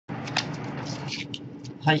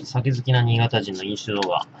はい、酒好きな新潟人の飲酒動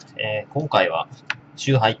画。今回は、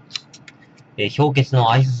チューハイ、氷結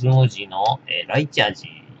のアイススムージーの、ライチ味、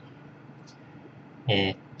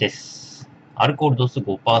です。アルコール度数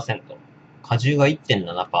 5%、果汁が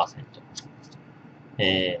 1.7%。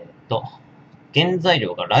原材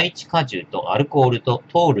料がライチ果汁とアルコールと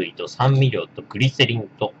糖類と酸味料とグリセリン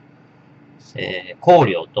と、香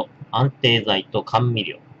料と安定剤と甘味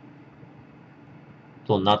料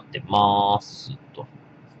となってますと。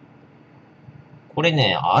これ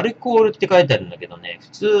ね、アルコールって書いてあるんだけどね、普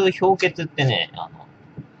通氷結ってね、ウ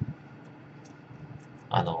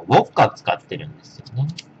ォッカ使ってるんですよね。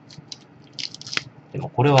でも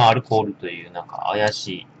これはアルコールというなんか怪し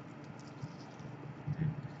い。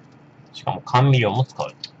しかも甘味料も使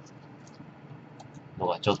うの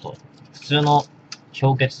がちょっと、普通の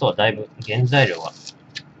氷結とはだいぶ原材料が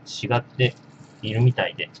違っているみた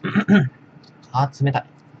いで。冷たい。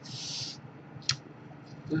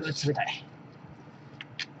冷たい。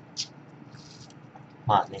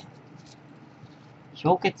まあね。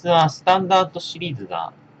氷結はスタンダードシリーズ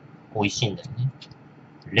が美味しいんだよね。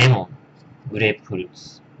レモン、グレープフルー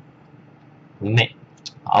ツ、梅、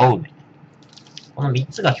青梅。この3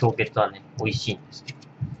つが氷結はね、美味しいんですけど。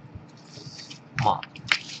ま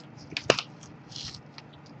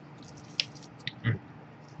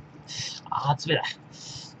あ、冷たい。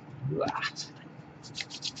うわ冷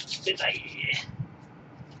たい。冷たい。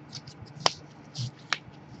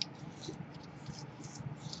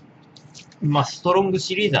まあ、ストロング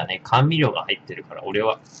シリーズはね、甘味料が入ってるから、俺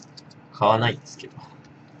は買わないんですけど。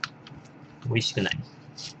美味しくない。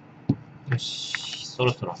よし、そ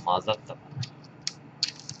ろそろ混ざったかな。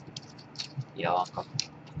柔らかく。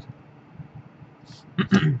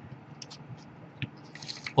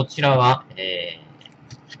こちらは、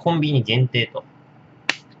コンビニ限定と、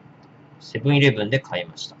セブンイレブンで買い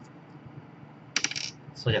ました。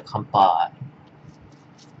それでは乾杯。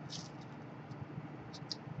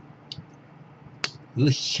う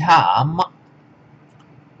っしゃー、甘っ。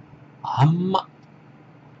甘っ。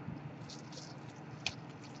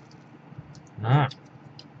うん。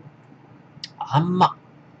甘っ。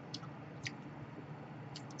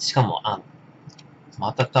しかも、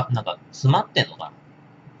またか、なんか、詰まってんのかな。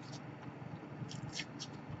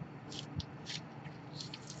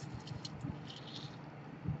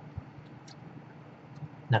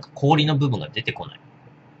なんか氷の部分が出てこない。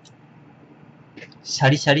シャ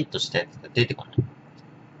リシャリっとしたやつが出てこない。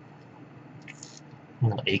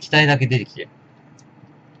なんか液体だけ出てきてる。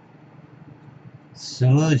ス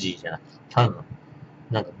ムージーじゃなくて、ただの、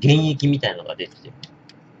なんか原液みたいなのが出てきてる。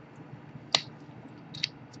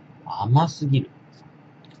甘すぎる。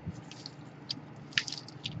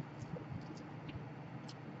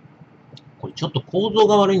これちょっと構造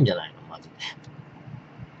が悪いんじゃないのマジで。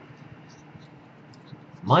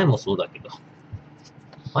前もそうだけど。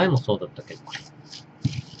前もそうだったけど、これ。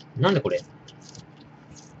なんでこれ、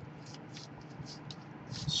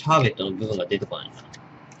シャーベットの部分が出てこないんだな。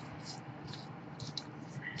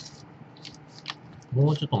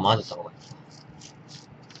もうちょっと混ぜた方がい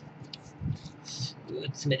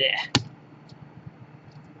い。冷てえ。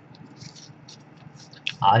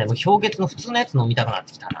でも氷結の普通のやつ飲みたくなっ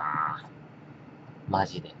てきたなマ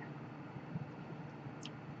ジで。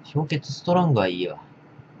氷結ストロングはいいわ。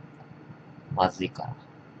まずいから。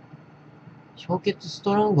氷結ス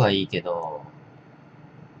トロングはいいけど、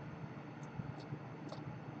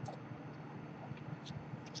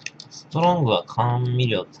ストロングは甘味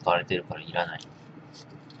料使われてるからいらない。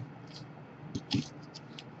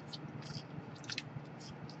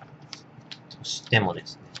としてもで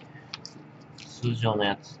すね、通常の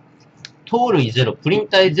やつ。糖類ゼロ、プリン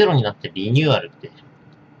体ゼロになってリニューアルって。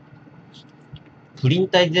プリン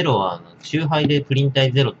体ゼロは、チューハイでプリン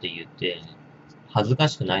体ゼロって言って、恥ずか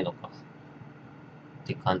しくないのかっ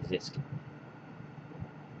て感じですけど。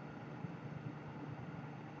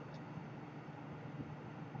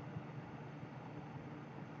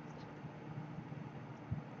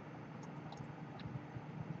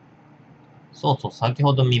そうそう、先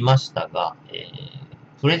ほど見ましたが、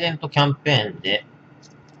プレゼントキャンペーンで、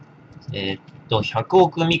100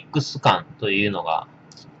億ミックス缶というのが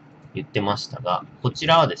言ってましたが、こち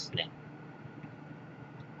らはですね、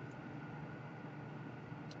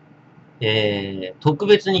特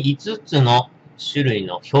別に5つの種類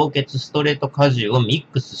の氷結ストレート果汁をミ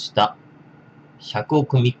ックスした100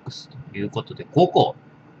億ミックスということで、5個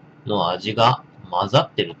の味が混ざ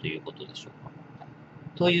ってるということでしょうか。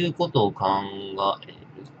ということを考える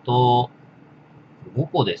と、5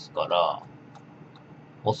個ですから、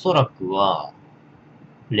おそらくは、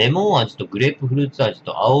レモン味とグレープフルーツ味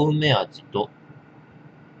と青梅味と、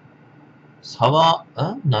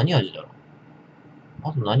何味だろう。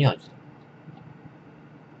あと何味だろ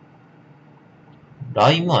う。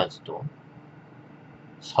ライム味と、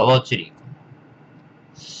サワーチェリーか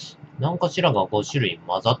な。何かしらが5種類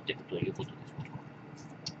混ざってるということでしょうか。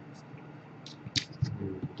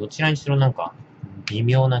どちらにしろなんか、微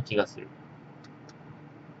妙な気がする。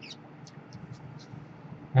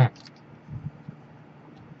うん。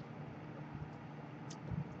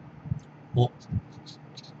お。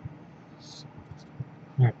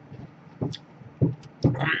うん。う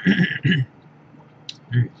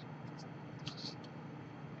ん。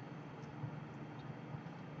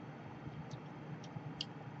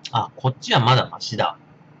あ、こっちはまだマシだ。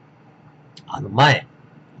前、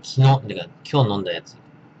昨日、てか、今日飲んだやつ。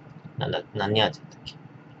何味だったっけ。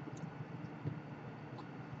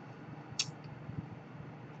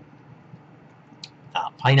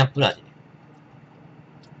あ、パイナップル味ね。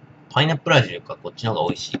パイナップル味よりかこっちの方が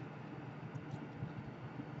美味しい。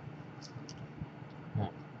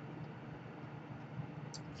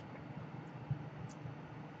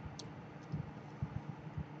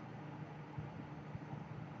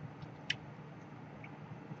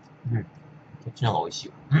うん。うん。こっちの方が美味しい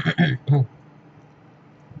わ。うん。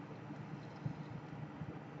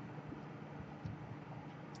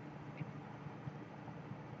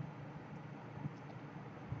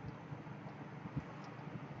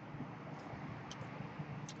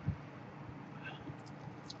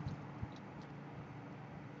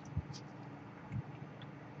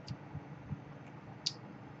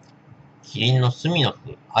キリンのスミノ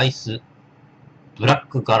フアイスブラッ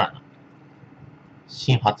クガラナ。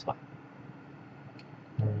新発売。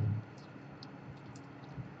うん。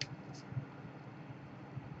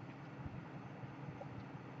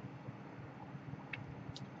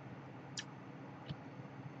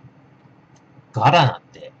ガラナっ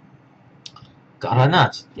て、ガラナ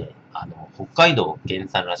味って、北海道原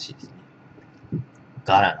産らしいですね。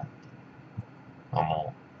ガラナ。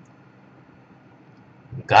も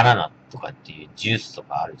ガラナとかっていうジュースと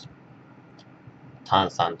かあるじゃん。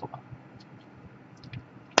炭酸とか。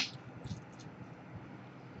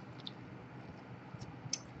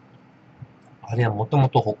あれはもとも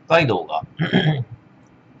と北海道が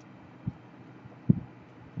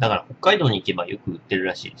だから北海道に行けばよく売ってる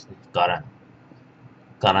らしいですね。ガラ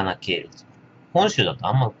ナ系列。本州だと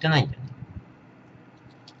あんま売ってないんだよね。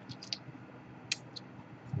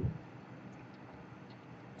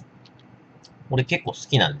俺結構好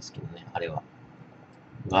きなんですけどね、あれは。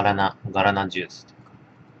ガラナジュースというか。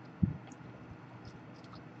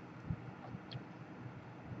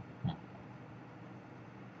うん、あ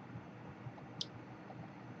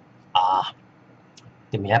あ、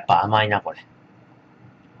でもやっぱ甘いな、これ。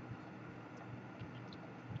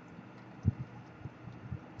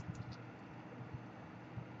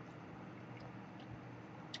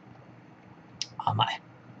甘い。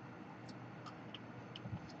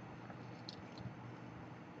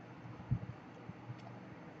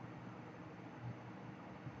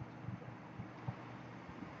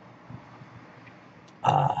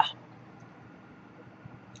ああ。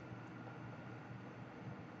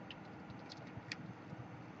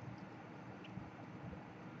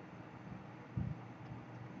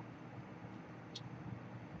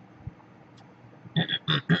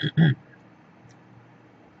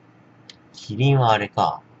キリンはあれ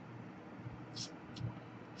か。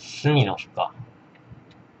スミノフか。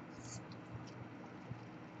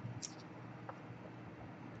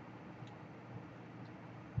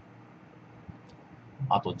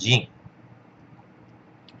あとジン。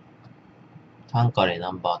タンカレー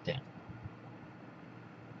ナンバー10。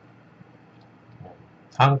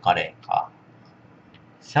タンカレーか。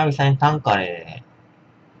久々にタンカレ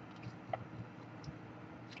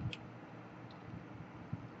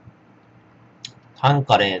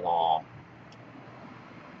ーの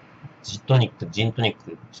ジントニッ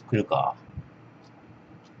ク作るか。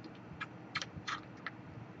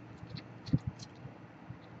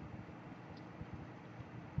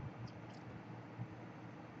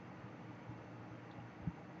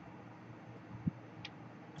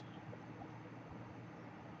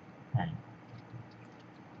うん。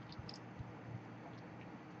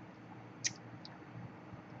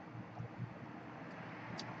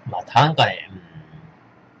まあ、タンカレー、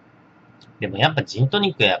でもやっぱジント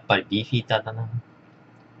ニックはやっぱりビーフィーターだな。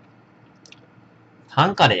タ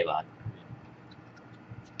ンカレーは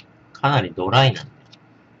かなりドライなんで。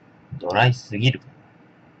ドライすぎる。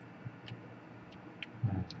う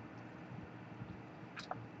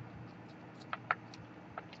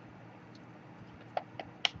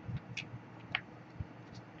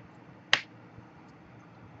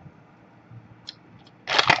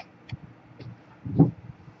ん、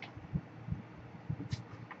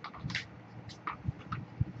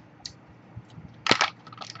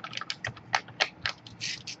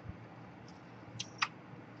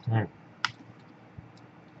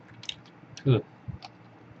冷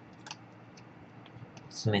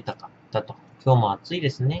たかったと。今日も暑いで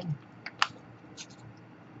すね。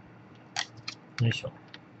よいしょ。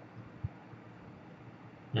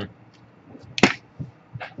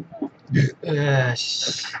よ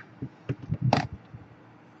し。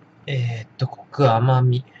コク甘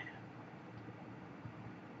み。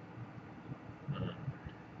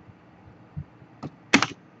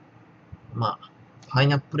まあ、パイ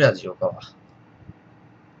ナップル味よかは、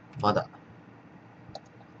まだ、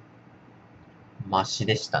マシ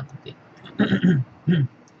でしたので。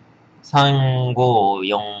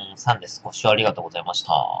3543です。ご視聴ありがとうございまし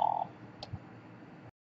た。